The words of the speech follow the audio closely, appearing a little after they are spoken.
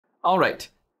All right,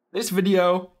 this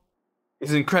video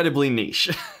is incredibly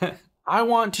niche. I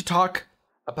want to talk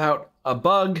about a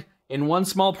bug in one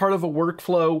small part of a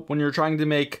workflow when you're trying to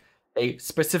make a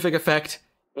specific effect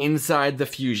inside the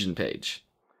Fusion page.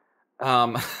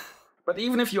 But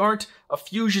even if you aren't a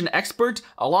Fusion expert,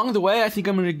 along the way, I think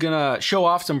I'm gonna show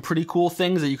off some pretty cool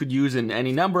things that you could use in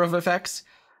any number of effects.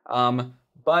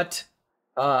 But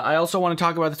I also want to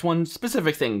talk about this one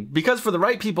specific thing, because for the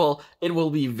right people, it will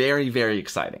be very, very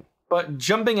exciting. But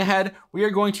jumping ahead, we are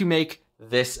going to make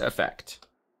this effect.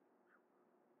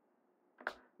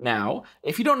 Now,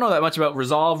 if you don't know that much about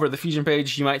Resolve or the Fusion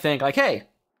page, you might think like, hey,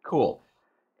 cool.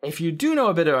 If you do know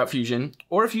a bit about Fusion,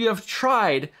 or if you have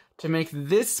tried to make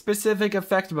this specific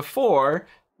effect before,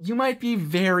 you might be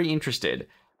very interested.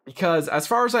 Because as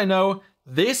far as I know,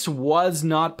 this was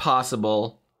not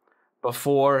possible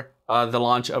before the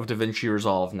launch of DaVinci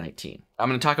Resolve 19. I'm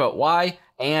going to talk about why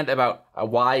and about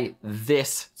why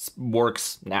this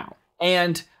works now.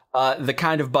 And the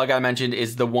kind of bug I mentioned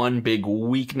is the one big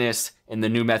weakness in the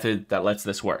new method that lets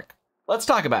this work. Let's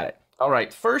talk about it. All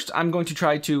right, first I'm going to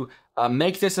try to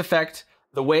make this effect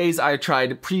the ways I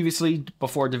tried previously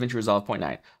before DaVinci Resolve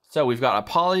 0.9. So we've got a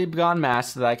polygon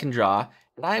mask that I can draw,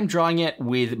 and I am drawing it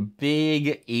with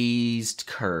big eased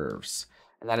curves.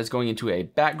 And that is going into a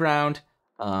background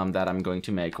that I'm going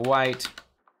to make white.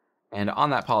 And on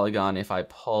that polygon, if I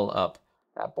pull up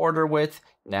that border width,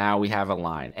 now we have a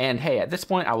line. And hey, at this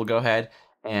point, I will go ahead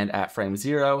and at frame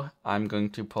 0, I'm going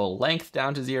to pull length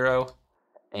down to 0.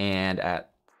 And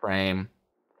at frame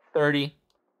 30,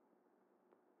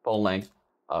 pull length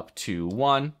up to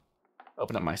 1.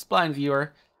 Open up my spline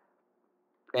viewer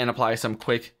and apply some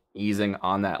quick easing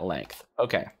on that length.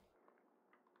 Okay.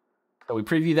 So we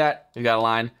preview that, we've got a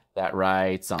line that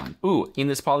writes on. Ooh, in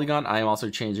this polygon, I am also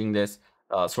changing this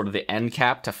sort of the end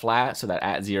cap to flat so that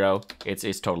at 0,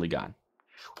 it's totally gone.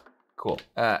 Cool.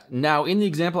 Now in the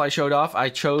example I showed off, I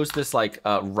chose this like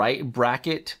right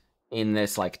bracket in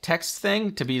this like text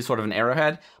thing to be sort of an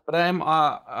arrowhead, but I'm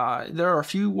there are a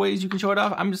few ways you can show it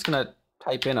off. I'm just gonna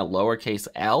type in a lowercase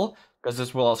l because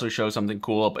this will also show something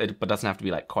cool, but doesn't have to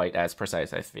be like quite as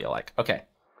precise, I feel like. Okay,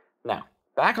 now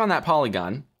back on that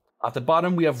polygon, at the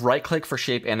bottom we have right click for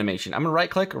shape animation. I'm gonna right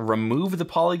click, remove the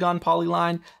polygon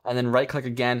polyline, and then right click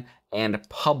again and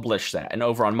publish that. And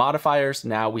over on modifiers,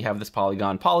 now we have this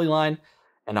polygon polyline,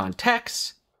 and on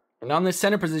text, and on this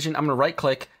center position, I'm gonna right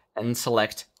click and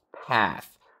select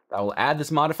path. That will add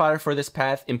this modifier for this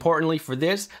path. Importantly for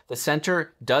this, the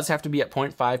center does have to be at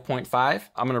 0.5.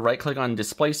 I'm gonna right click on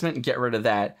displacement and get rid of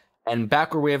that. And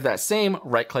back where we have that same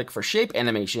right click for shape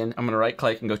animation, I'm gonna right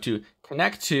click and go to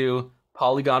connect to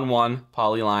polygon 1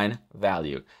 polyline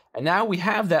value. And now we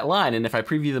have that line, and if I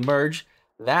preview the merge,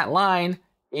 that line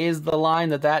is the line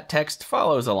that text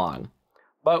follows along.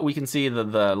 But we can see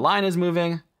that the line is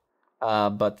moving,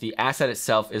 but the asset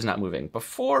itself is not moving.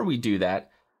 Before we do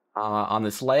that, on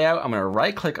this layout, I'm gonna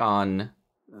right click on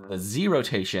the Z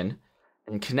rotation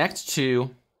and connect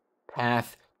to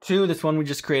path 2, this one we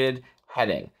just created,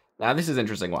 heading. Now this is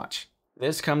interesting, watch.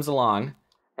 This comes along,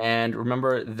 and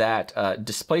remember that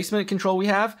displacement control we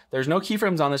have, there's no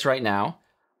keyframes on this right now,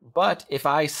 but if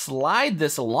I slide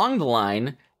this along the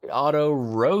line, it auto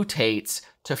rotates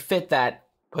to fit that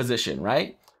position,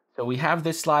 right? So we have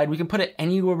this slide, we can put it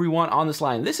anywhere we want on this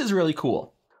line. This is really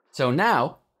cool. So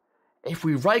now, if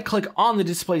we right click on the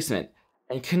displacement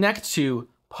and connect to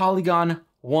polygon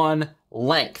 1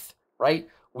 length, right?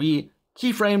 We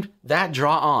keyframed that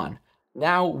draw on.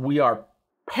 Now we are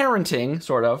parenting,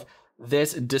 sort of,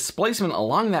 this displacement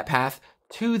along that path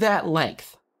to that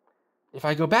length. If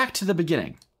I go back to the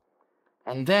beginning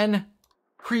and then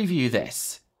preview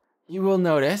this, you will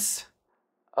notice,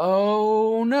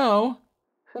 oh no,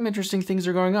 some interesting things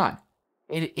are going on.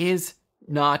 It is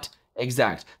not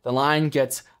exact. The line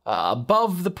gets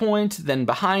above the point, then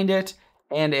behind it,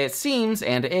 and it seems,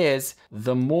 and is,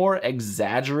 the more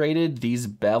exaggerated these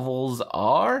bevels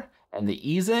are, and the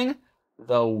easing,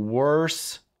 the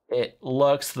worse it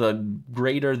looks, the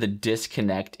greater the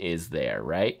disconnect is there,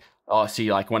 right? Oh,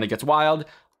 see, like when it gets wild,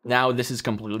 now this is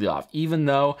completely off. Even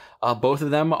though both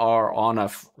of them are on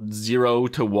a 0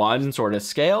 to 1 sort of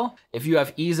scale, if you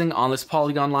have easing on this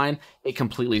polygon line, it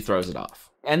completely throws it off.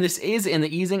 And this is in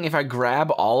the easing if I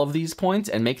grab all of these points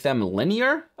and make them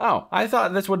linear. Oh, I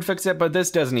thought this would fix it, but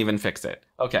this doesn't even fix it.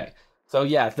 Okay, so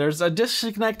yeah, there's a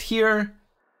disconnect here,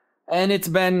 and it's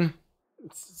been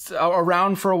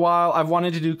around for a while. I've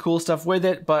wanted to do cool stuff with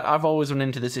it, but I've always run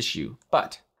into this issue.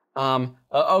 But,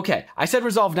 okay, I said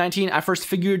Resolve 19. I first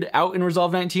figured out in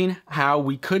Resolve 19 how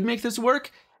we could make this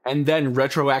work, and then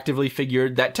retroactively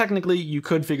figured that technically you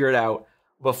could figure it out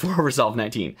before Resolve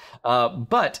 19.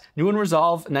 But new in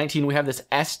Resolve 19, we have this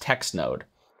S text node.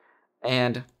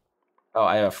 And, oh,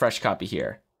 I have a fresh copy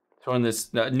here. So in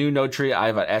this new node tree, I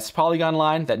have an S polygon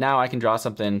line that now I can draw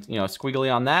something,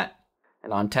 squiggly on that.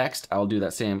 And on text, I will do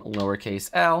that same lowercase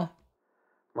l,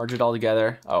 merge it all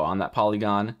together. Oh, on that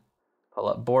polygon, pull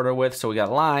up border width, so we got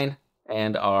a line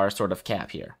and our sort of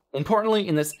cap here. Importantly,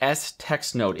 in this S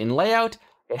text node, in layout,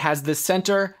 it has the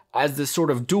center as this sort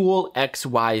of dual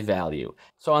XY value.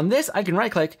 So on this, I can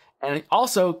right click and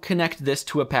also connect this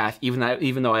to a path,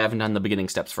 even though I haven't done the beginning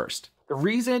steps first. The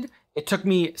reason it took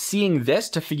me seeing this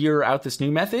to figure out this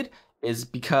new method is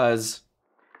because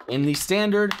in the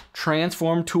standard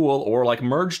transform tool or like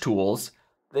merge tools,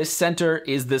 this center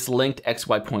is this linked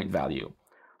XY point value.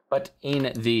 But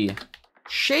in the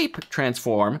shape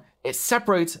transform, it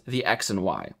separates the X and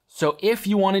Y. So if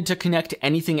you wanted to connect to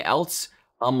anything else,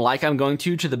 like I'm going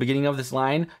to the beginning of this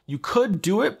line, you could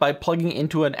do it by plugging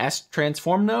into an S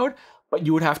transform node, but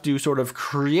you would have to sort of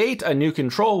create a new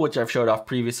control, which I've showed off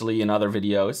previously in other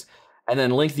videos, and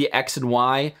then link the X and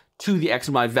Y to the X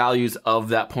and Y values of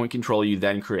that point control you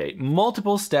then create.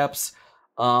 Multiple steps.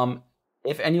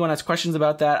 If anyone has questions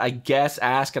about that, I guess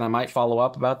ask, and I might follow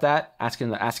up about that. Ask in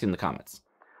the comments.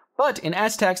 But in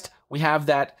S text, we have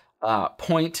that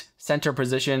point center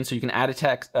position, so you can add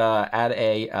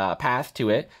a path to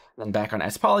it. And then back on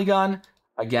S polygon,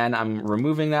 again, I'm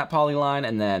removing that polyline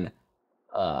and then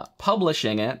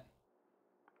publishing it.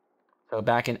 So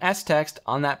back in S text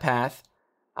on that path,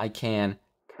 I can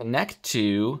connect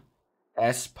to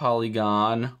S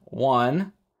polygon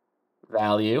 1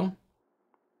 value.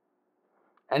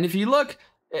 And if you look,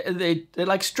 it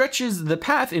like stretches the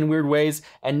path in weird ways,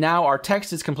 and now our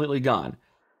text is completely gone.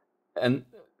 And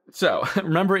so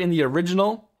remember in the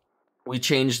original, we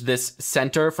changed this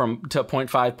center to 0.5,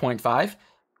 0.5.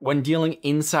 When dealing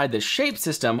inside the shape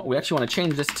system, we actually want to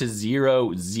change this to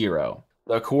 0, 0.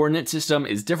 The coordinate system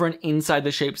is different inside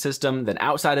the shape system than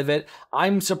outside of it.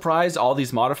 I'm surprised all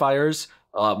these modifiers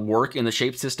work in the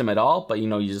shape system at all, but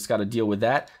you just got to deal with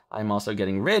that. I'm also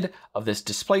getting rid of this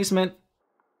displacement.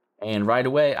 And right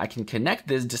away, I can connect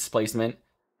this displacement,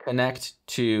 connect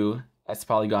to S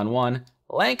polygon 1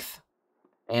 length,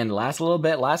 and last little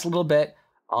bit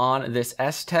on this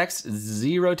S text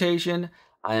Z rotation,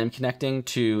 I am connecting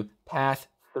to path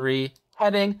 3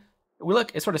 heading. We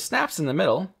look, it sort of snaps in the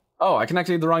middle. Oh, I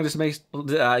connected the wrong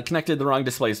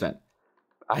displacement.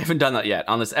 I haven't done that yet.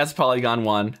 On this S polygon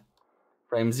 1,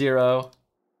 frame 0,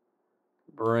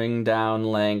 bring down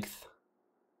length,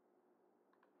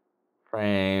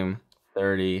 frame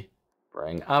 30,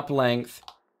 bring up length,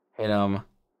 hit them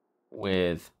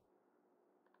with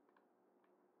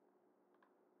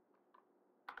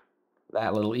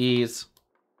that little ease.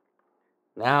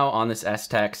 Now on this S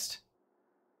text,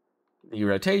 the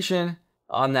rotation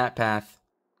on that path,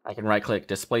 I can right click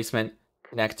displacement,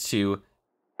 connect to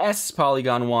S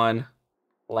polygon 1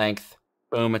 length,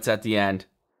 boom, it's at the end.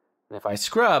 And if I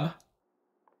scrub,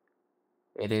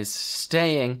 it is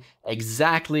staying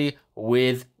exactly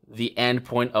with the end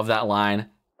point of that line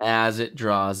as it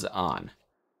draws on.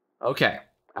 Okay,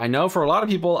 I know for a lot of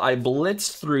people, I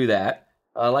blitzed through that.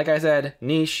 Like I said,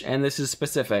 niche, and this is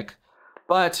specific.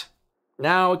 But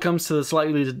now it comes to the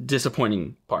slightly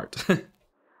disappointing part.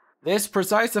 This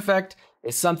precise effect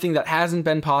is something that hasn't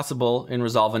been possible in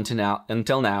Resolve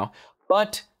until now,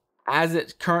 but as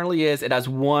it currently is, it has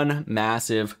one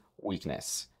massive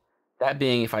weakness. That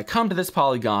being, if I come to this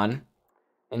polygon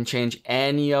and change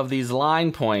any of these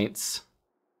line points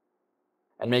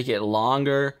and make it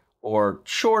longer or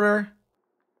shorter,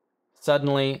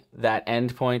 suddenly that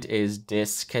endpoint is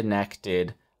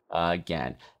disconnected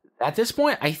again. At this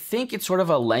point, I think it's sort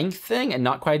of a length thing and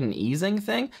not quite an easing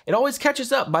thing. It always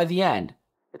catches up by the end.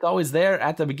 It's always there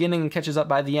at the beginning and catches up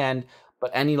by the end,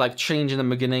 but any change in the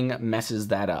beginning messes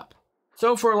that up.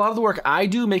 So for a lot of the work I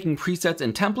do making presets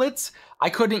and templates, I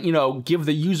couldn't, give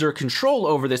the user control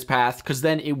over this path because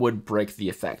then it would break the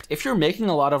effect. If you're making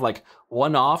a lot of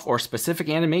one-off or specific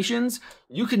animations,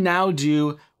 you can now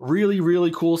do really,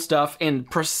 really cool stuff and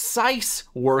precise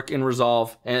work in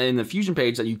Resolve and in the Fusion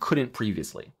page that you couldn't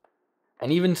previously.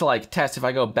 And even to test, if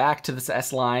I go back to this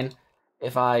S line,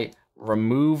 if I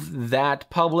remove that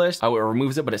published, oh, it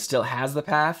removes it, but it still has the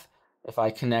path. If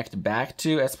I connect back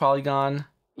to S polygon,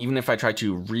 even if I try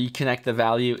to reconnect the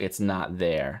value, it's not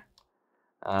there.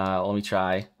 Let me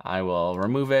try. I will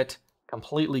remove it,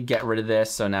 completely get rid of this,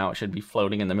 so now it should be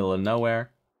floating in the middle of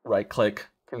nowhere. Right click,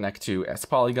 connect to S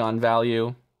polygon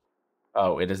value.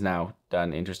 Oh, it has now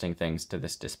done interesting things to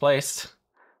this displace.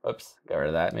 Oops, get rid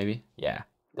of that maybe. Yeah.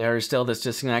 There is still this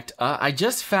disconnect. I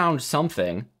just found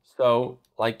something. So,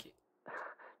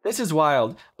 This is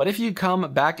wild, but if you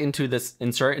come back into this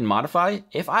insert and modify,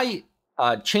 if I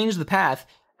change the path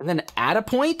and then add a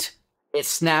point, it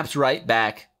snaps right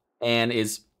back and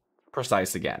is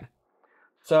precise again.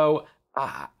 So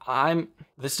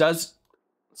this does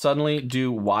suddenly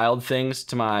do wild things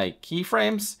to my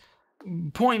keyframes.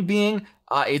 Point being,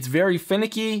 it's very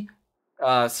finicky.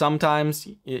 Sometimes,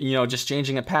 just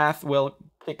changing a path will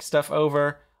kick stuff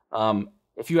over.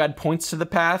 If you add points to the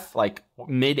path, like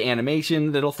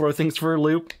mid-animation, that'll throw things for a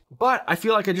loop. But I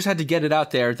feel like I just had to get it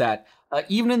out there that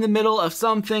even in the middle of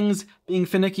some things being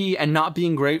finicky and not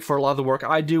being great for a lot of the work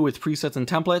I do with presets and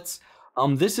templates,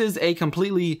 this is a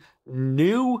completely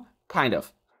new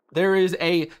there is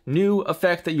a new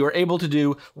effect that you're able to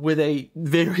do with a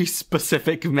very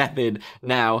specific method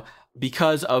now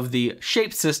because of the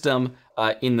shape system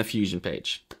in the Fusion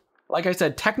page. Like I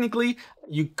said, technically,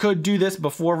 you could do this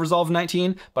before Resolve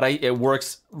 19, but it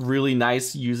works really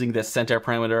nice using this center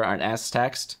parameter on S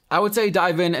text. I would say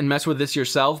dive in and mess with this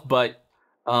yourself, but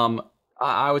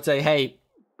I would say, hey,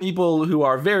 people who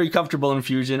are very comfortable in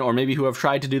Fusion, or maybe who have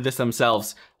tried to do this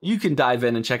themselves, you can dive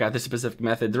in and check out this specific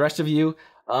method. The rest of you,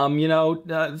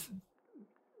 don't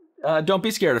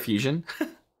be scared of Fusion.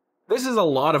 This is a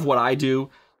lot of what I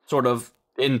do, sort of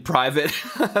in private.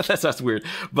 That sounds weird,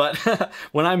 but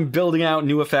when I'm building out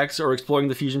new effects or exploring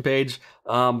the Fusion page,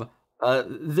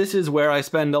 this is where I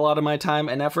spend a lot of my time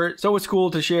and effort. So it's cool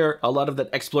to share a lot of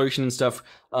that exploration and stuff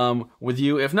with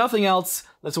you. If nothing else,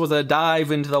 this was a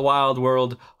dive into the wild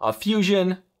world of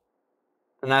Fusion,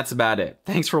 and that's about it.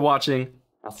 Thanks for watching.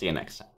 I'll see you next time.